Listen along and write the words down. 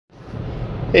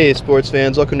Hey sports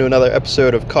fans, welcome to another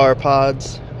episode of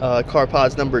CarPods,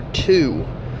 CarPods number 2,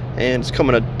 and it's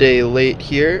coming a day late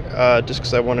here, just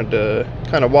because I wanted to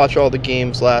kind of watch all the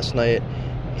games last night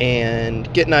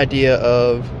and get an idea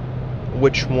of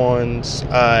which ones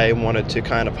I wanted to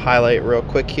kind of highlight real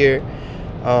quick here.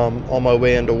 On my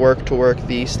way into work to work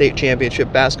the state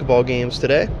championship basketball games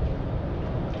today.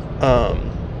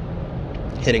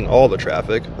 Hitting all the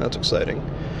traffic, that's exciting.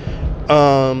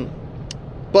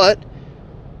 But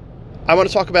I want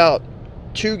to talk about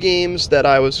two games that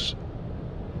I was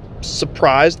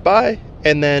surprised by,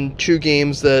 and then two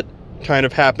games that kind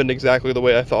of happened exactly the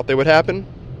way I thought they would happen.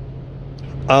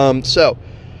 So,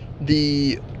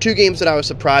 the two games that I was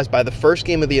surprised by, the first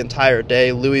game of the entire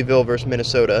day, Louisville versus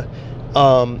Minnesota.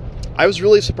 I was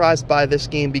really surprised by this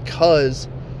game because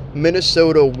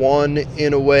Minnesota won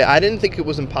in a way. I didn't think it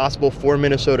was impossible for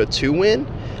Minnesota to win.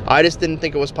 I just didn't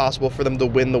think it was possible for them to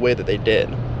win the way that they did.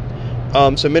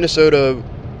 So Minnesota,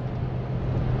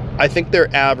 I think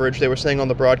their average, they were saying on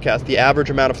the broadcast, the average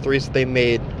amount of threes that they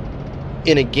made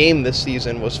in a game this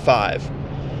season was 5.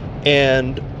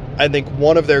 And I think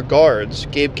one of their guards,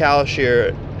 Gabe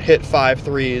Calishier, hit 5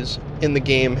 threes in the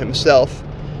game himself.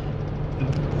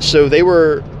 So they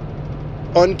were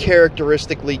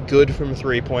uncharacteristically good from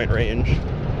three-point range.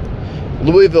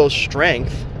 Louisville's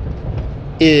strength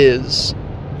is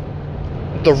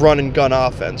the run-and-gun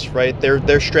offense, right?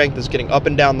 Their strength is getting up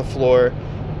and down the floor,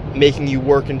 making you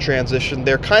work in transition.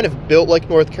 They're kind of built like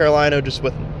North Carolina, just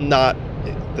with not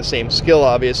the same skill,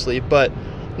 obviously, but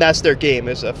that's their game,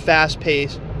 is a fast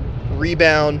pace,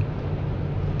 rebound,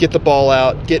 get the ball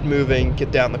out, get moving, get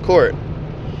down the court.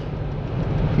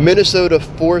 Minnesota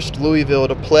forced Louisville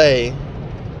to play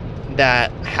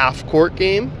that half-court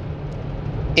game,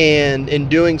 and in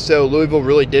doing so, Louisville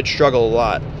really did struggle a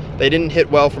lot. They didn't hit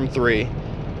well from 3.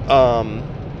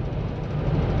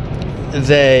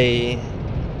 They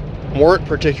weren't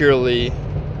particularly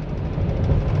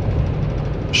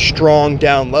strong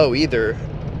down low either,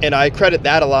 and I credit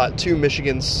that a lot to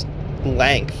Michigan's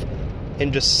length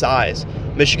and just size.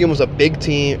 Michigan was a big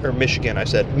team, or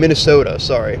Minnesota,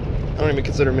 sorry. I don't even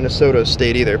consider Minnesota a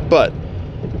state either, but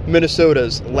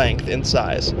Minnesota's length and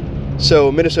size.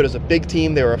 So Minnesota's a big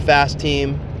team, they were a fast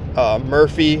team.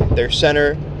 Murphy, their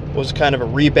center, was kind of a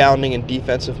rebounding and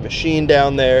defensive machine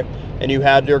down there, and you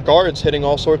had your guards hitting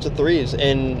all sorts of threes.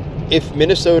 And if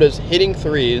Minnesota's hitting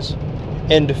threes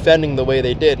and defending the way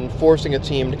they did and forcing a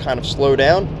team to kind of slow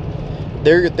down,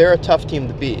 they're a tough team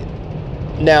to beat.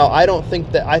 Now, I think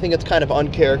it's kind of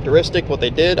uncharacteristic what they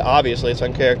did. Obviously, it's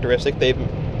uncharacteristic. They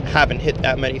haven't hit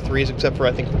that many threes except for,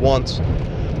 I think, once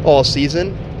all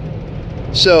season.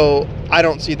 So I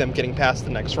don't see them getting past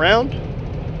the next round.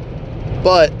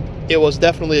 But it was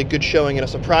definitely a good showing and a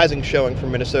surprising showing for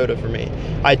Minnesota for me.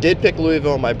 I did pick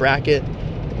Louisville in my bracket.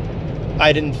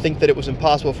 I didn't think that it was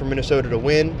impossible for Minnesota to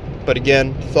win, but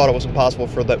again, thought it was impossible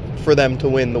for them to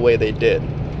win the way they did.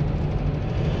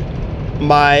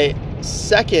 My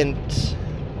second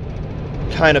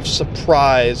kind of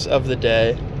surprise of the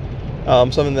day,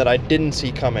 something that I didn't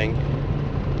see coming.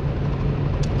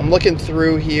 I'm looking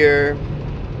through here.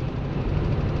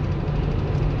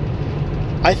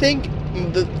 I think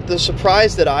the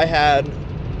surprise that I had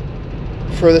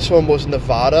for this one was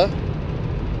Nevada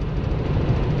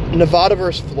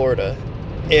versus Florida.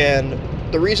 And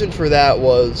the reason for that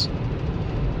was,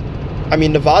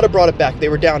 Nevada brought it back. They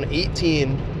were down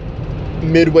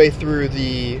 18 midway through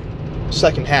the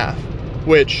second half,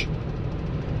 which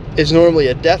is normally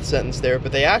a death sentence there,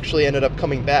 but they actually ended up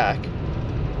coming back.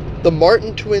 The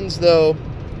Martin twins, though,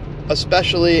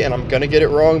 especially, and I'm going to get it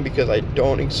wrong because I'm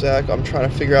trying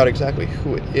to figure out exactly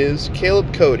who it is.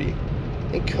 Caleb Cody.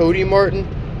 I think Cody Martin.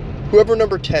 Whoever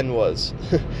number 10 was,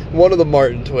 one of the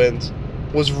Martin twins,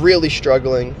 was really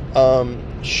struggling.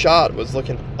 Shot was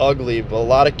looking ugly, but a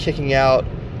lot of kicking out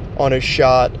on his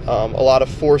shot. A lot of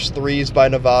forced threes by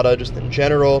Nevada just in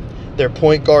general. Their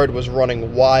point guard was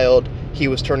running wild. He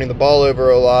was turning the ball over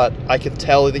a lot. I could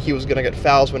tell that he was going to get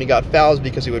fouls when he got fouls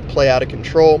because he would play out of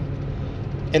control.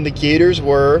 And the Gators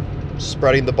were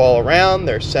spreading the ball around.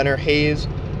 Their center, Hayes,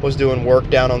 was doing work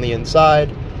down on the inside.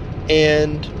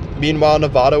 And meanwhile,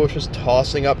 Nevada was just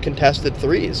tossing up contested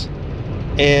threes.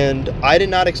 And I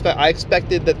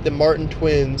expected that the Martin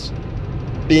twins,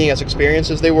 being as experienced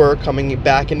as they were, coming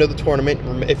back into the tournament,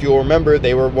 if you'll remember,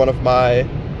 they were one of my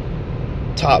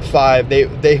top 5. They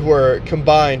were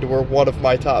one of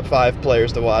my top 5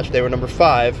 players to watch. They were number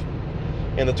 5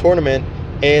 in the tournament.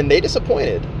 And they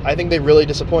disappointed. I think they really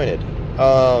disappointed.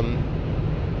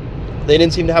 They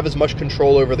didn't seem to have as much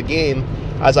control over the game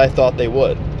as I thought they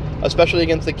would. especially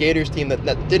against the Gators team that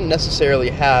didn't necessarily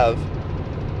have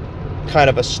kind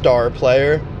of a star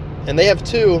player, and they have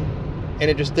two, and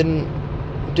it just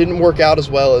didn't work out as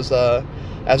well as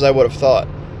I would have thought.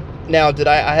 Now,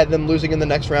 I had them losing in the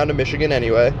next round to Michigan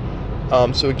anyway.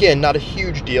 So again, not a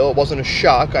huge deal. It wasn't a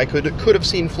shock. I could have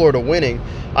seen Florida winning.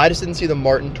 I just didn't see the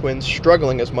Martin twins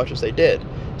struggling as much as they did.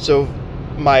 So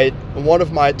one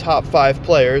of my top 5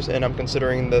 players, and I'm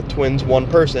considering the twins one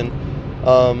person,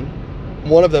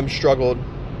 one of them struggled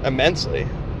immensely.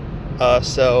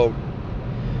 So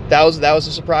that was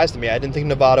a surprise to me. I didn't think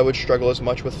Nevada would struggle as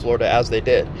much with Florida as they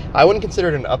did. I wouldn't consider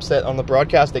it an upset on the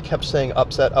broadcast. They kept saying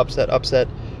upset, upset, upset.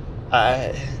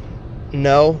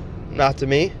 No, not to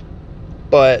me.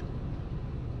 But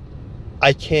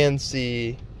I can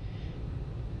see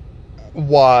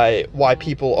why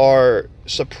people are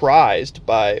surprised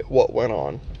by what went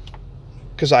on,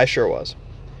 because I sure was.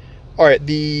 All right,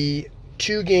 the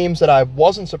 2 games that I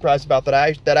wasn't surprised about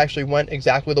that actually went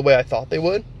exactly the way I thought they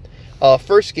would.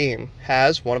 First game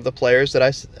has one of the players that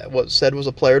I said was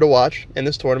a player to watch in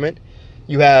this tournament.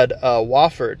 You had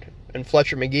Wofford and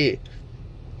Fletcher Magee.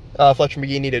 Fletcher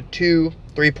Magee needed 2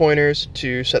 3-pointers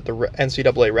to set the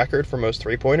NCAA record for most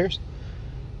 3-pointers.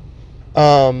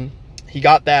 He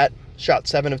got that, shot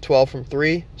 7 of 12 from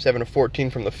 3, 7 of 14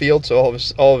 from the field, so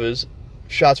all of his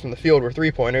shots from the field were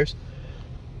 3-pointers.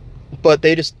 But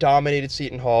they just dominated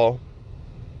Seton Hall.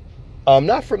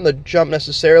 Not from the jump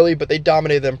necessarily, but they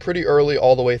dominated them pretty early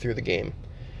all the way through the game.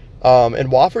 And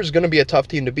Wofford's going to be a tough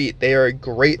team to beat. They are a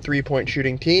great 3-point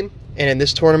shooting team, and in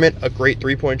this tournament, a great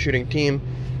 3-point shooting team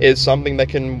is something that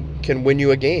can win you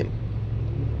a game.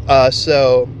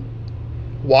 So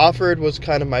Wofford was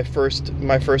kind of my first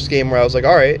game where I was like,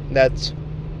 all right, that's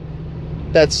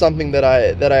something that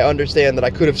I understand, that I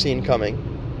could have seen coming.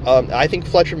 I think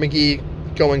Fletcher Magee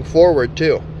going forward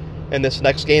too. In this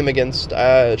next game against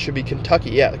it should be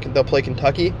Kentucky. Yeah, they'll play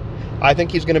Kentucky. I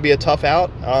think he's going to be a tough out.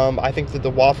 I think that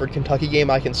the Wofford-Kentucky game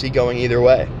I can see going either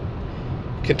way.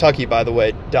 Kentucky, by the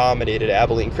way, dominated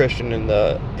Abilene Christian in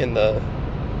the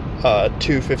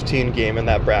 2-15 game in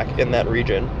that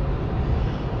region.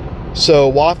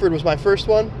 So Wofford was my first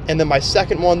one, and then my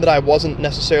second one that I wasn't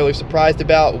necessarily surprised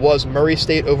about was Murray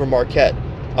State over Marquette.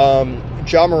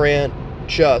 Ja Morant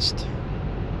just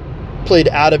played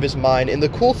out of his mind, and the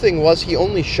cool thing was he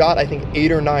only shot, I think,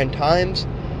 8 or 9 times.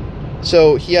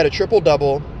 So he had a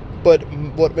triple-double, but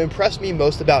what impressed me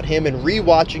most about him and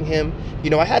rewatching him,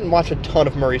 I hadn't watched a ton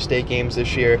of Murray State games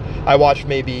this year. I watched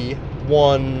maybe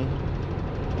one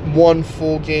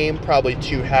full game, probably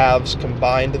 2 halves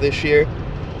combined this year.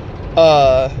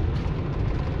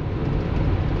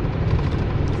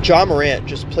 Ja Morant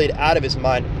just played out of his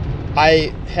mind.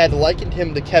 I had likened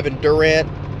him to Kevin Durant.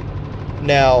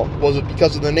 Now, was it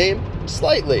because of the name?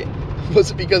 Slightly.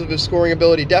 Was it because of his scoring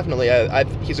ability? Definitely.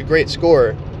 He's a great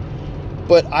scorer.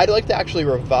 But I'd like to actually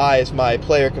revise my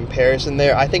player comparison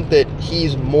there. I think that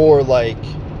he's more like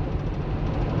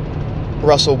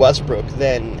Russell Westbrook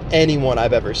than anyone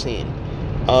I've ever seen.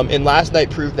 And last night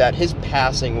proved that his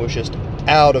passing was just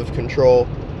out of control.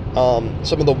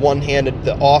 Some of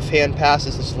the offhand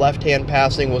passes, his left-hand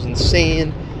passing was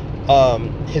insane.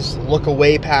 His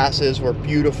look-away passes were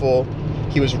beautiful.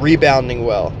 He was rebounding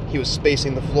well. He was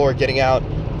spacing the floor, getting out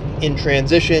in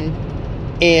transition.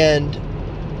 And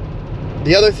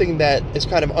the other thing that is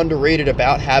kind of underrated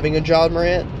about having a Ja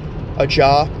Morant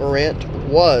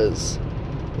was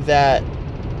that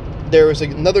there was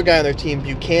another guy on their team,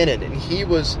 Buchanan, and he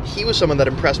was someone that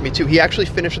impressed me too. He actually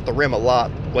finished at the rim a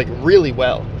lot, like really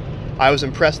well. I was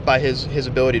impressed by his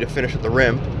ability to finish at the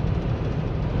rim.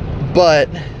 But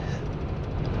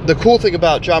the cool thing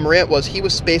about Ja Morant was he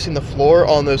was spacing the floor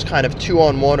on those kind of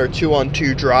 2-on-1 or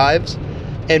 2-on-2 drives,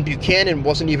 and Buchanan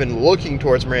wasn't even looking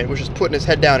towards Morant, was just putting his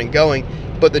head down and going,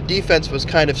 but the defense was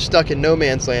kind of stuck in no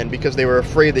man's land because they were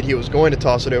afraid that he was going to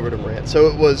toss it over to Morant. So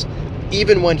it was,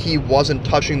 even when he wasn't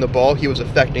touching the ball, he was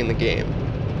affecting the game,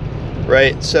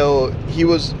 right? So he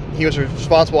was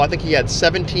responsible. I think he had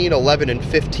 17, 11, and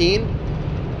 15.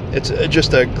 It's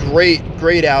just a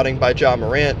great outing by Ja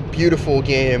Morant. Beautiful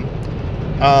game.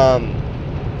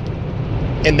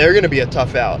 And they're going to be a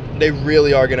tough out. They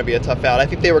really are going to be a tough out. I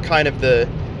think they were kind of the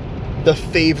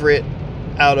favorite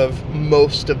out of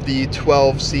most of the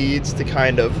 12 seeds to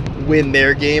kind of win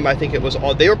their game. I think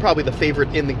they were probably the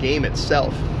favorite in the game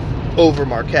itself over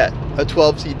Marquette, a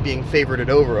 12 seed being favorited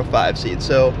over a 5 seed.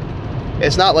 So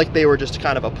it's not like they were just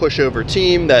kind of a pushover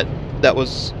team that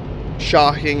was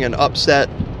shocking and upset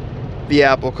the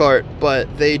apple cart,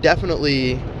 but they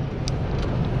definitely,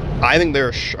 I think they're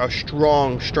a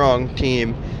strong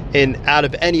team, and out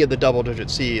of any of the double-digit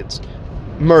seeds,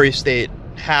 Murray State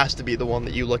has to be the one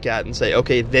that you look at and say,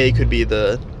 okay, they could be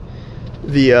the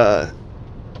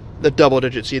the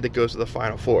double-digit seed that goes to the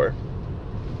Final Four.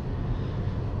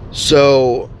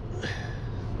 So,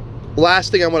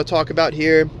 last thing I want to talk about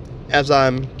here, as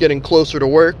I'm getting closer to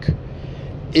work,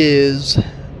 is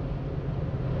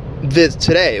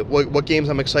today. What games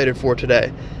I'm excited for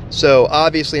today. So,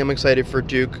 obviously, I'm excited for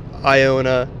Duke,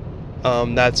 Iona.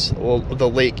 That's the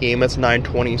late game. That's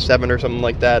 9:27 or something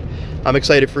like that. I'm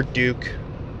excited for Duke.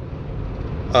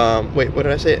 Wait, what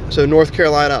did I say? So North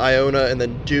Carolina, Iona, and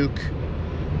then Duke.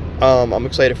 I'm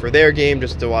excited for their game,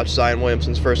 just to watch Zion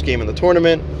Williamson's first game in the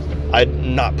tournament.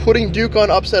 I'm not putting Duke on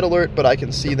upset alert, but I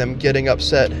can see them getting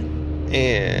upset.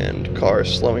 And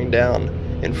cars slowing down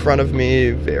in front of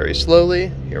me very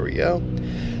slowly. Here we go.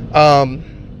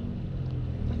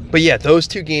 But yeah, those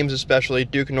two games especially,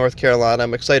 Duke and North Carolina,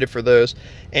 I'm excited for those.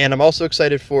 And I'm also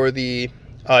excited for the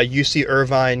UC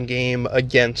Irvine game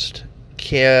against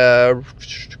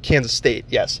Kansas State,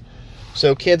 yes.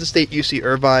 So Kansas State, UC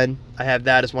Irvine, I have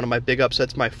that as one of my big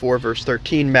upsets, my 4 versus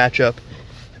 13 matchup.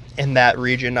 In that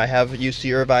region, I have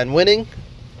UC Irvine winning,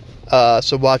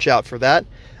 so watch out for that.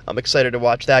 I'm excited to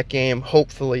watch that game.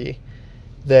 Hopefully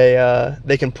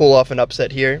they can pull off an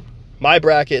upset here. My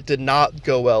bracket did not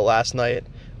go well last night.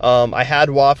 I had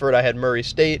Wofford, I had Murray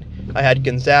State, I had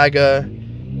Gonzaga.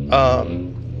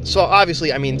 So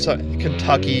obviously, I mean,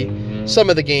 Kentucky.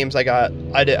 Some of the games I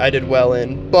did well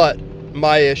in, but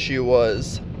my issue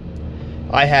was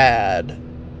I had,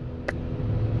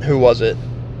 who was it?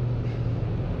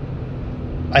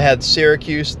 I had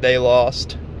Syracuse, they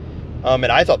lost, and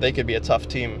I thought they could be a tough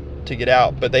team to get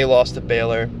out, but they lost to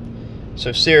Baylor.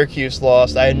 So Syracuse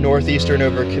lost. I had Northeastern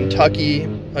over Kentucky.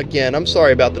 Again, I'm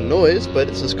sorry about the noise, but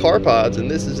this is CarPods, and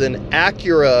this is an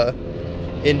Acura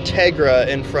Integra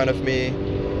in front of me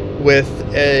with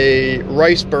a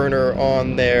rice burner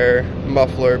on their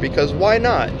muffler, because why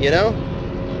not, you know?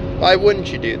 Why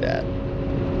wouldn't you do that?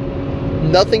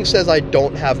 Nothing says I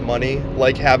don't have money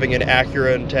like having an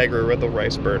Acura Integra with a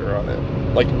rice burner on it.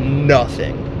 Like,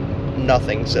 nothing.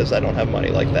 Nothing says I don't have money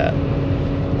like that.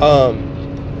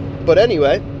 But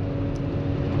anyway,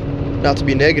 not to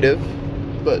be negative,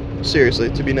 but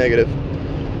seriously, to be negative.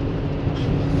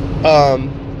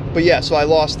 But yeah, so I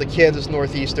lost the Kansas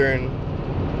Northeastern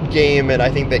game, and I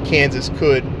think that Kansas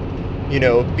could, you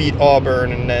know, beat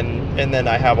Auburn, and then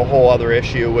I have a whole other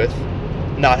issue with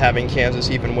not having Kansas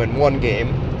even win one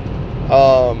game.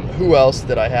 Who else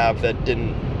did I have that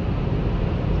didn't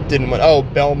win? Oh,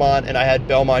 Belmont, and I had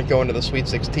Belmont going to the Sweet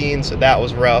 16, so that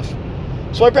was rough.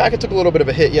 So my bracket took a little bit of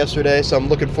a hit yesterday, so I'm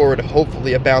looking forward to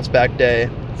hopefully a bounce-back day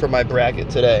for my bracket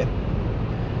today.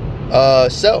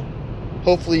 So,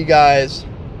 hopefully you guys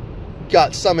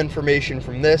got some information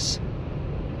from this.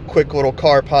 Quick little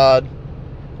car pod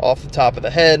off the top of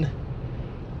the head.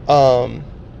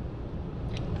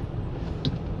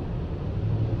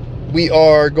 We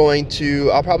are going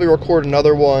to, I'll probably record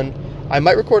another one. I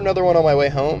might record another one on my way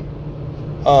home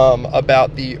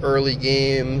about the early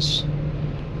games.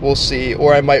 We'll see.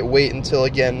 Or I might wait until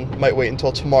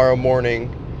tomorrow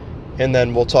morning, and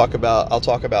then I'll talk about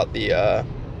the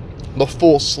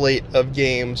full slate of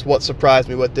games, what surprised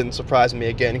me, what didn't surprise me,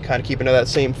 again, kind of keeping to that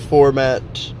same format.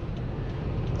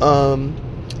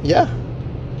 Yeah.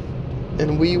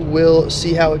 And we will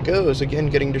see how it goes. Again,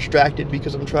 getting distracted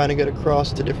because I'm trying to get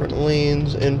across to different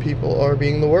lanes and people are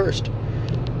being the worst.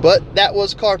 But that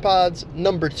was CarPods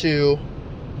number 2.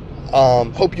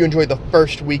 Hope you enjoyed the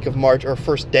first week of March, or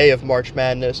first day of March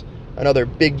Madness. Another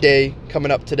big day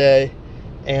coming up today.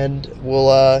 And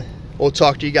we'll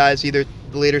talk to you guys either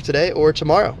later today or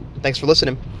tomorrow. Thanks for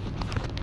listening.